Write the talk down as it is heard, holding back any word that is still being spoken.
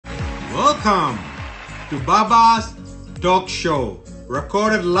Welcome to Baba's Talk Show,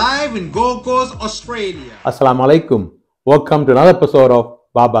 recorded live in Gold Coast, Australia. Assalamu alaikum. Welcome to another episode of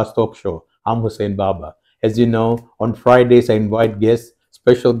Baba's Talk Show. I'm Hussein Baba. As you know, on Fridays I invite guests,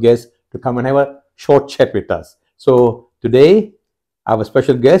 special guests, to come and have a short chat with us. So today I have a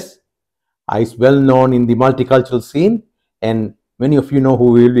special guest. He's well known in the multicultural scene, and many of you know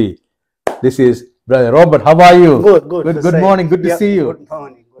who he will be. This is Brother Robert. How are you? Good morning. Good to see you. Good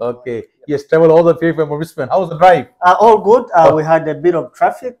morning. Okay. Yes, travel all the way from Brisbane. How was the drive? All good. We had a bit of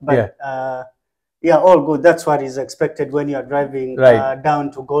traffic, but all good. That's what is expected when you're driving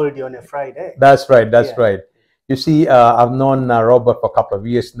down to Goldie on a Friday. That's right. That's right. You see, I've known Robert for a couple of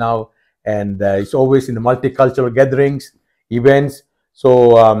years now, and he's always in the multicultural gatherings, events.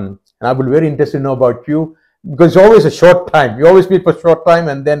 So, and I would be very interested to know about you, because it's always a short time. You always meet for a short time,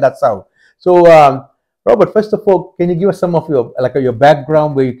 and then that's out. So, Robert, first of all, can you give us some of your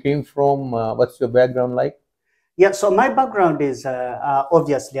background, where you came from? What's your background like? Yeah, so my background is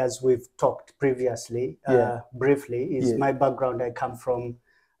obviously, as we've talked previously, briefly, is my background. I come from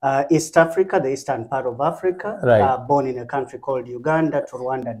East Africa, the eastern part of Africa, born in a country called Uganda to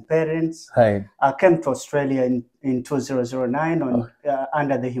Rwandan parents. I came to Australia in 2009 on,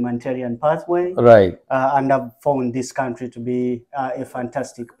 under the humanitarian pathway. And I've found this country to be a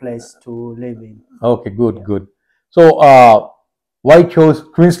fantastic place to live in. Okay, good. So why chose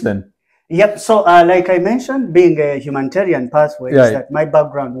Queensland? Yep, so like I mentioned, being a humanitarian pathway, is that my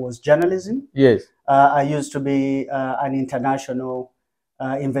background was journalism. I used to be an international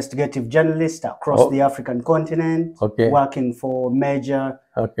investigative journalist across the African continent, working for major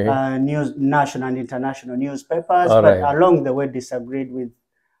national and international newspapers, but along the way disagreed with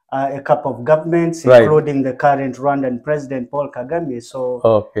a couple of governments, including the current Rwandan president Paul Kagame. So,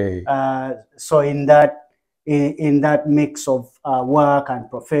 so in that mix of work and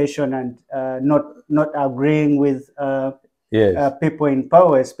profession, and not agreeing with people in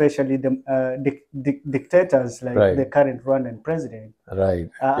power, especially the dictators like the current Rwandan president.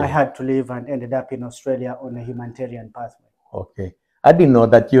 I had to leave and ended up in Australia on a humanitarian pathway. Okay. I didn't know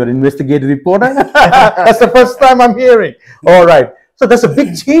that you're an investigative reporter. That's the first time I'm hearing. All right. So that's a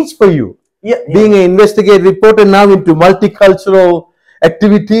big change for you. Being an investigative reporter now into multicultural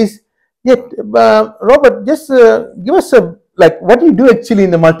activities. Robert, just give us what do you do actually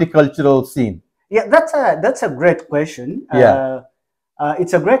in the multicultural scene? Yeah, that's a great question.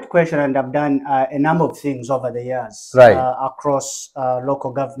 It's a great question, and I've done a number of things over the years across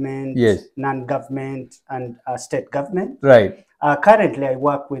local government, non-government, and state government. Currently, I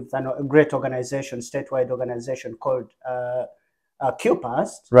work with a great organization, statewide organization called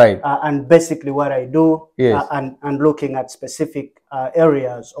QPASTT. And basically, what I do, and looking at specific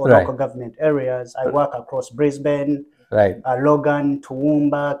areas or local government areas, I work across Brisbane, Logan,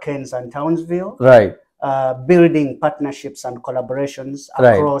 Toowoomba, Cairns, and Townsville. Building partnerships and collaborations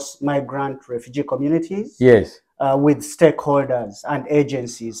across migrant refugee communities. With stakeholders and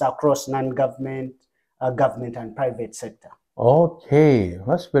agencies across non-government, government, and private sector. Okay,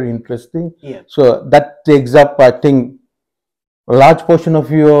 that's very interesting. So that takes up, I think, a large portion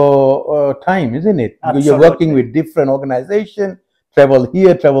of your time, isn't it? Because you're working with different organizations, travel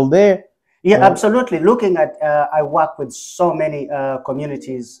here, travel there. Absolutely. Looking at, I work with so many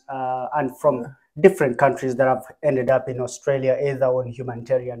communities and from different countries that have ended up in Australia, either on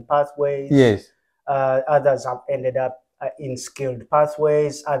humanitarian pathways. Others have ended up in skilled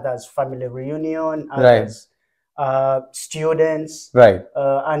pathways, others family reunion, others students.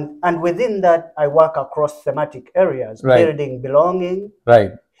 And within that, I work across thematic areas, building belonging,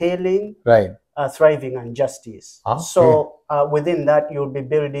 healing, thriving, and justice. So within that, you'll be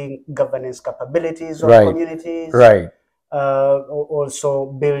building governance capabilities of communities, also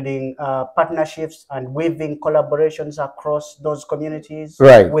building partnerships and weaving collaborations across those communities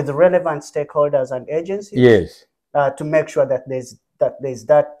with relevant stakeholders and agencies to make sure that there's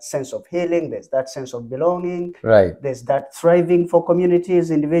that sense of healing, there's that sense of belonging, there's that thriving for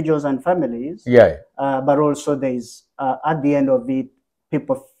communities, individuals, and families. But also there's at the end of it,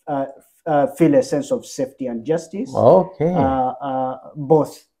 people feel a sense of safety and justice,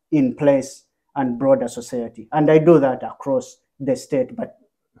 both in place and broader society. And I do that across the state, but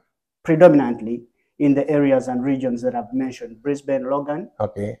predominantly in the areas and regions that I've mentioned: Brisbane, Logan,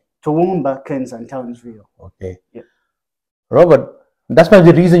 Toowoomba, Cairns, and Townsville. Robert, that's not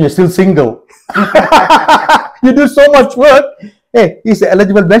the reason you're still single. You do so much work. Hey, he's an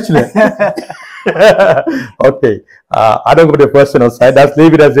eligible bachelor. I don't go to the personal side. Let's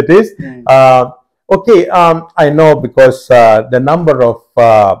leave it as it is. I know, because the number of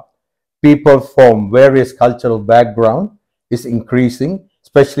people from various cultural backgrounds is increasing,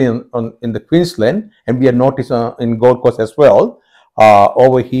 especially in the Queensland, and we have noticed in Gold Coast as well.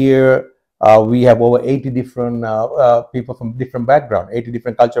 Over here, we have over 80 different people from different backgrounds, 80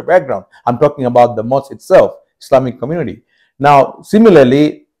 different cultural backgrounds. I'm talking about the mosque itself, Islamic community. Now,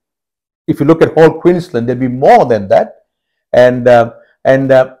 similarly, if you look at whole Queensland, there'll be more than that. And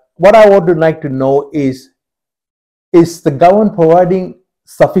what I would like to know is the government providing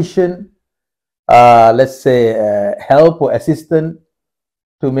sufficient, let's say, help or assistance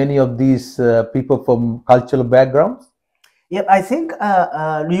to many of these people from cultural backgrounds? Yeah, I think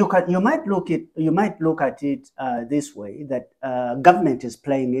you might look at it this way, that government is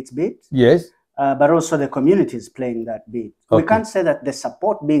playing its bit. Yes. But also the community is playing that bit. Okay. We can't say that the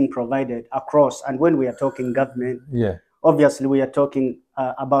support being provided across, and when we are talking government, obviously we are talking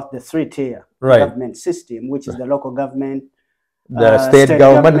about the three-tier government system, which is the local government, the state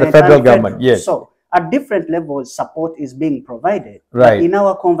government, and the federal government. Yes. So at different levels, support is being provided. Right. But in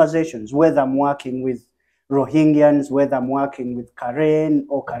our conversations, whether I'm working with Rohingyans, whether I'm working with Karen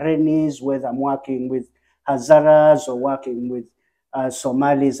or Karenis, whether I'm working with Hazaras or working with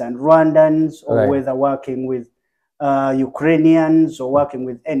Somalis and Rwandans, or whether working with Ukrainians or working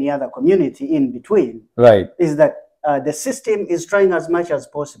with any other community in between, is that the system is trying as much as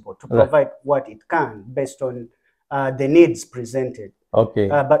possible to provide what it can based on the needs presented. Okay.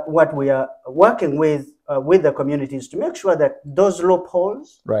 But what we are working with the community is to make sure that those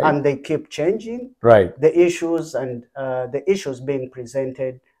loopholes, and they keep changing, the issues and the issues being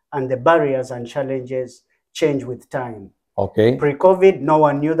presented and the barriers and challenges change with time. Okay. Pre-COVID, no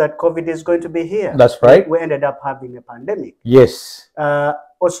one knew that COVID is going to be here. That's right. We ended up having a pandemic. Yes.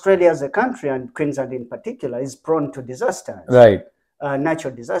 Australia as a country, and Queensland in particular, is prone to disasters. Right.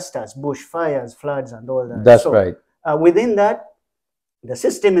 Natural disasters, bushfires, floods, and all that. That's right. Within that, the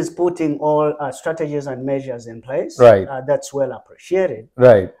system is putting all strategies and measures in place. Right. That's well appreciated.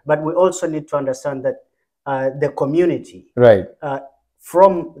 Right. But we also need to understand that the community,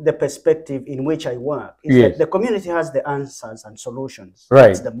 from the perspective in which I work, is that the community has the answers and solutions. Right.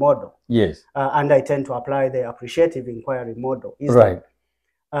 That's the model. Yes. And I tend to apply the appreciative inquiry model. Is that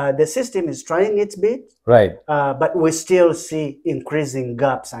the system is trying its bit, but we still see increasing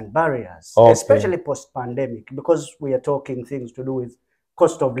gaps and barriers, especially post-pandemic, because we are talking things to do with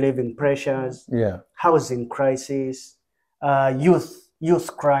cost of living pressures, housing crisis,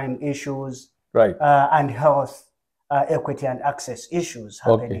 youth crime issues, and health equity and access issues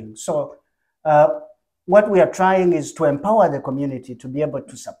happening. So what we are trying is to empower the community to be able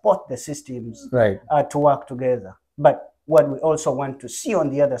to support the systems to work together. But what we also want to see on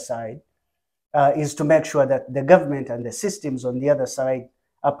the other side is to make sure that the government and the systems on the other side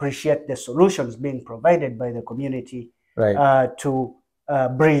appreciate the solutions being provided by the community to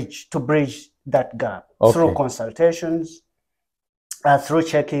bridge that gap through consultations, through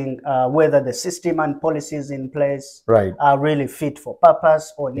checking whether the system and policies in place are really fit for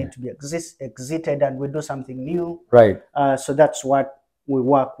purpose or need to be exited and we do something new. So that's what we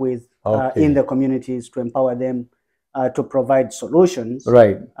work with in the communities, to empower them to provide solutions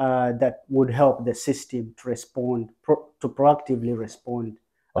that would help the system to respond, to proactively respond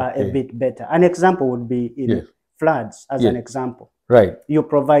a bit better. An example would be in floods, as an example. You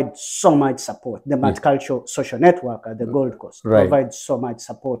provide so much support. The Multicultural Social Network at the Gold Coast provides so much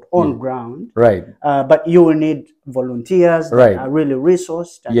support on ground. But you will need volunteers that are really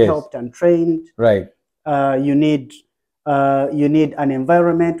resourced and helped and trained. You need an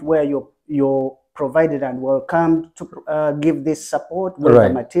environment where you're provided and welcomed to give this support, whether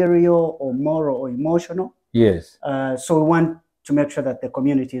material or moral or emotional. So we want to make sure that the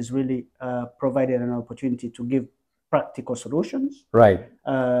community is really provided an opportunity to give practical solutions.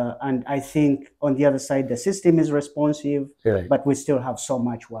 And I think on the other side, the system is responsive, but we still have so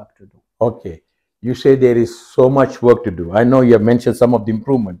much work to do. Okay. You say there is so much work to do. I know you have mentioned some of the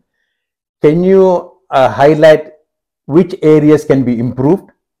improvement. Can you highlight which areas can be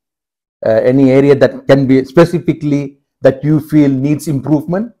improved? Any area that can be specifically that you feel needs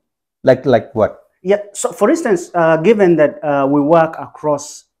improvement? Like what? Yeah. So for instance, given that we work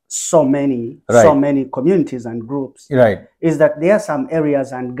across so many communities and groups, is that there are some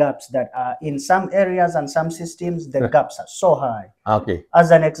areas and gaps that are in some areas and some systems, the gaps are so high.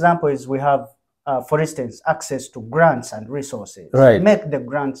 As an example is we have, for instance, access to grants and resources. Make the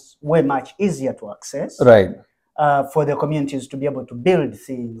grants way much easier to access. For the communities to be able to build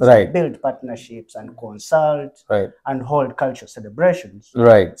things, build partnerships and consult and hold cultural celebrations.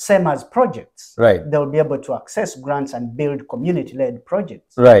 Same as projects. They'll be able to access grants and build community-led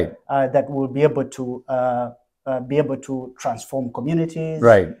projects that will be able to transform communities,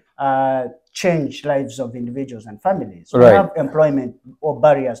 change lives of individuals and families. We have employment or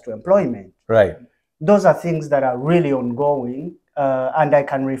barriers to employment. Right. Those are things that are really ongoing, and I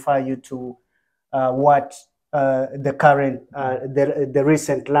can refer you to what the current, the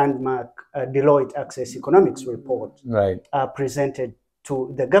recent landmark Deloitte Access Economics report presented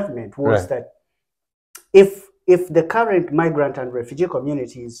to the government was that if the current migrant and refugee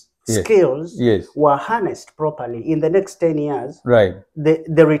communities skills were harnessed properly in the next 10 years,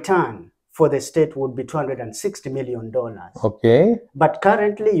 the return for the state would be $260 million. Okay. But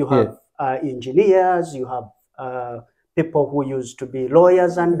currently you have engineers, you have people who used to be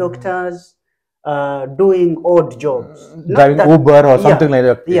lawyers and doctors, doing odd jobs. Driving Uber or something like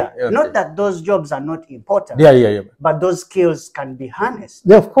that. Not that those jobs are not important. But those skills can be harnessed.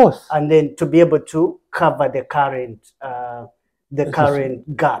 Yeah, of course. And then to be able to cover the current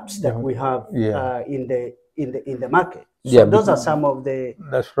gaps that we have in the market. So those are some of the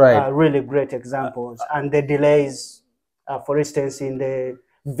really great examples. And the delays, for instance, in the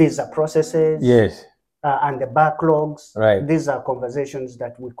visa processes. And the backlogs. These are conversations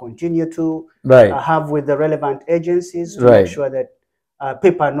that we continue to have with the relevant agencies to make sure that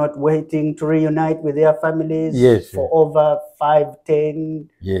people are not waiting to reunite with their families for over 5, 10,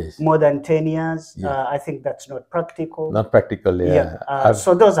 more than 10 years. I think that's not practical. Not practical,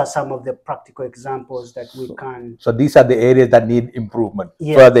 so those are some of the practical examples that we can... So these are the areas that need improvement,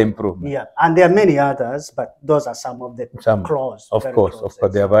 further improvement. And there are many others, but those are some of the clause. Of course,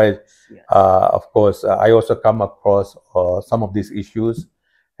 there are, of course, I also come across some of these issues,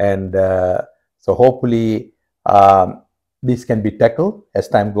 and so hopefully this can be tackled as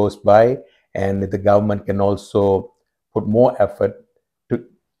time goes by, and the government can also put more effort to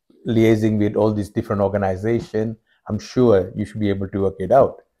liaising with all these different organizations. I'm sure you should be able to work it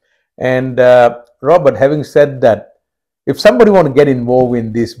out. And Robert, having said that, if somebody want to get involved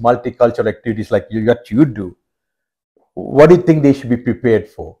in these multicultural activities like what you do, what do you think they should be prepared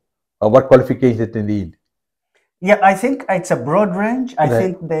for? Or what qualifications they need? Yeah, I think it's a broad range. I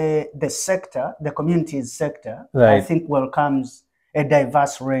think the sector, the communities sector, I think welcomes a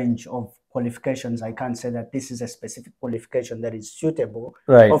diverse range of qualifications. I can't say that this is a specific qualification that is suitable.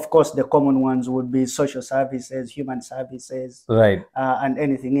 Of course, the common ones would be social services, human services, and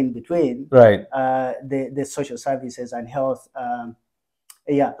anything in between. The social services and health,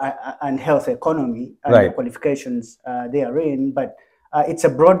 and health economy and the qualifications they are in. But it's a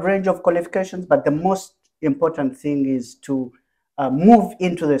broad range of qualifications. But the most important thing is to move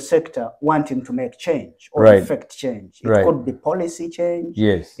into the sector wanting to make change or effect change. It could be policy change.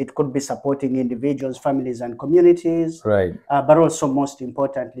 It could be supporting individuals, families, and communities. But also, most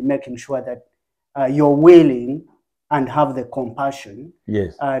importantly, making sure that you're willing and have the compassion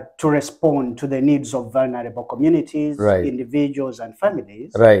to respond to the needs of vulnerable communities, individuals, and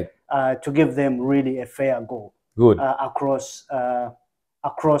families, to give them really a fair go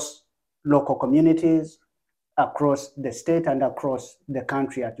across local communities, across the state, and across the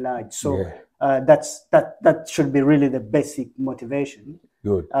country at large. So that should be really the basic motivation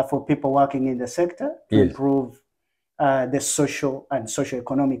for people working in the sector to improve the social and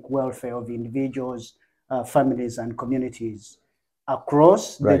socio-economic welfare of individuals, families, and communities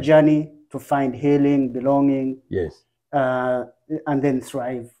across the journey to find healing, belonging, and then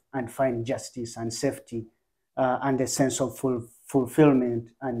thrive and find justice and safety and a sense of fulfillment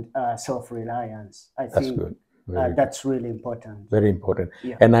and self-reliance. I think that's really important. Very important.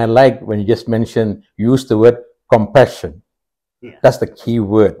 And I like when you just mentioned, use the word compassion. That's the key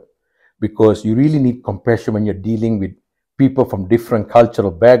word, because you really need compassion when you're dealing with people from different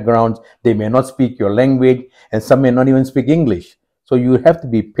cultural backgrounds. They may not speak your language, and some may not even speak English. So you have to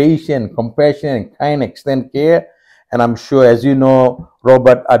be patient, compassionate, and kind, extend care. And I'm sure, as you know,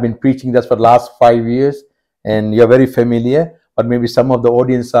 Robert, I've been preaching this for the last 5 years, and you're very familiar. But maybe some of the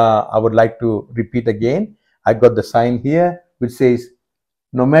audience I would like to repeat again. I got the sign here which says,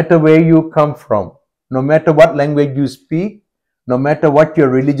 no matter where you come from, no matter what language you speak, no matter what your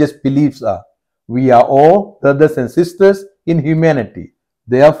religious beliefs are, we are all brothers and sisters in humanity.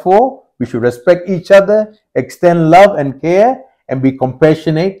 Therefore, we should respect each other, extend love and care, and be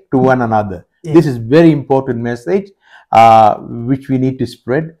compassionate to one another. This is very important message which we need to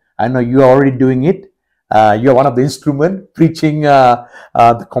spread. I know you are already doing it. You're one of the instruments preaching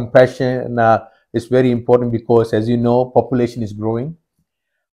the compassion. Is very important because, as you know, population is growing.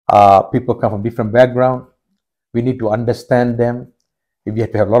 People come from different backgrounds. We need to understand them. We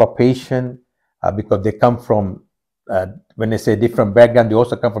have to have a lot of patience because they come from, when they say different background, they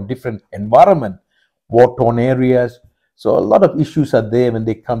also come from different environment, war-torn areas. So a lot of issues are there when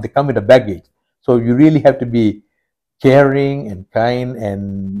they come with a baggage. So you really have to be caring and kind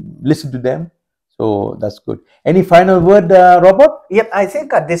and listen to them. So that's good. Any final word, Robert? Yep, I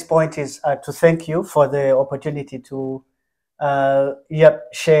think at this point is to thank you for the opportunity to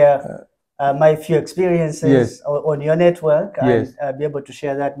share my few experiences on your network and be able to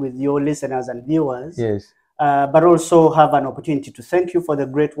share that with your listeners and viewers. But also have an opportunity to thank you for the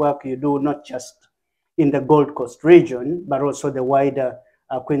great work you do, not just in the Gold Coast region, but also the wider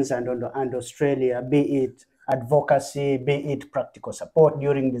Queensland and Australia, be it advocacy, be it practical support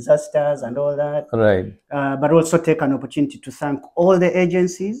during disasters and all that. Right. But also take an opportunity to thank all the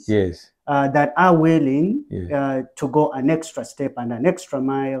agencies that are willing to go an extra step and an extra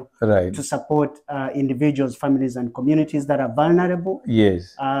mile to support individuals, families, and communities that are vulnerable.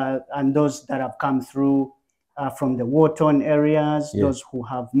 And those that have come through from the war-torn areas, those who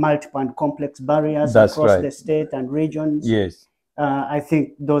have multiple and complex barriers across the state and regions. I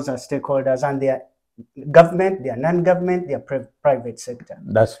think those are stakeholders, and they are government, they are non-government, they are private sector.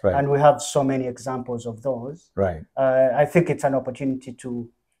 That's right. And we have so many examples of those. Right. I think it's an opportunity to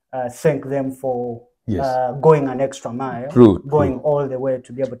thank them for going an extra mile, going all the way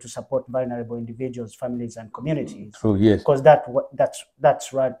to be able to support vulnerable individuals, families, and communities. Because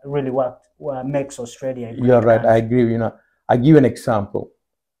that's really what makes Australia. You're right. I agree. You know, I give you an example.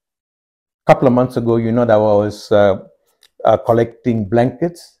 A couple of months ago, you know, that I was collecting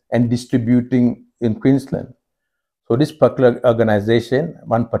blankets and distributing in Queensland. So this particular organization,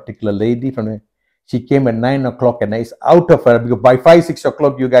 one particular lady she came at 9 o'clock and it's out of her, because by 5, 6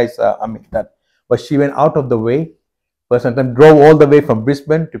 o'clock, you guys, but she went out of the way, and drove all the way from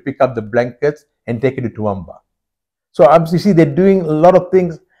Brisbane to pick up the blankets and take it to Toowoomba. So you see, they're doing a lot of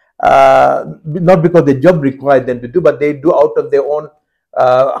things, not because the job required them to do, but they do out of their own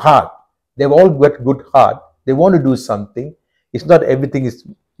heart. They've all got good heart. They want to do something. It's not everything is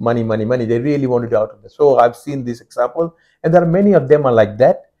money, money, money. They really want to do out of it. So I've seen this example, and there are many of them are like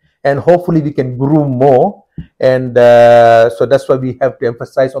that. And hopefully we can groom more. And so that's why we have to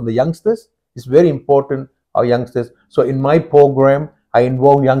emphasize on the youngsters. It's very important, our youngsters. So in my program, I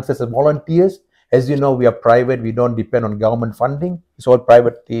involve youngsters as volunteers. As you know, we are private. We don't depend on government funding. It's all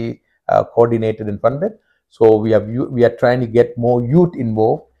privately coordinated and funded. So we are trying to get more youth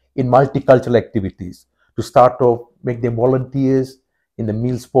involved in multicultural activities. To start off, make them volunteers in the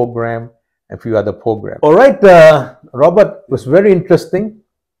meals program and a few other programs. All right, Robert, it was very interesting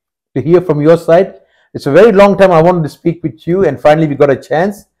to hear from your side. It's a very long time I wanted to speak with you, and finally we got a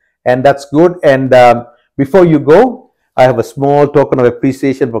chance, and that's good. And before you go, I have a small token of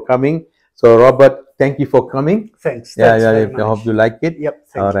appreciation for coming. So Robert, thank you for coming. Thanks. I hope you like it. Yep.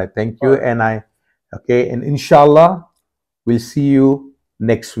 All right, thank you. And and inshallah, we'll see you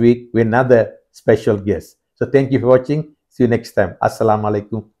next week with another special guest. So thank you for watching. See you next time. Assalamu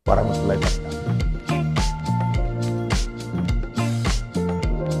alaikum warahmatullahi wabarakatuh.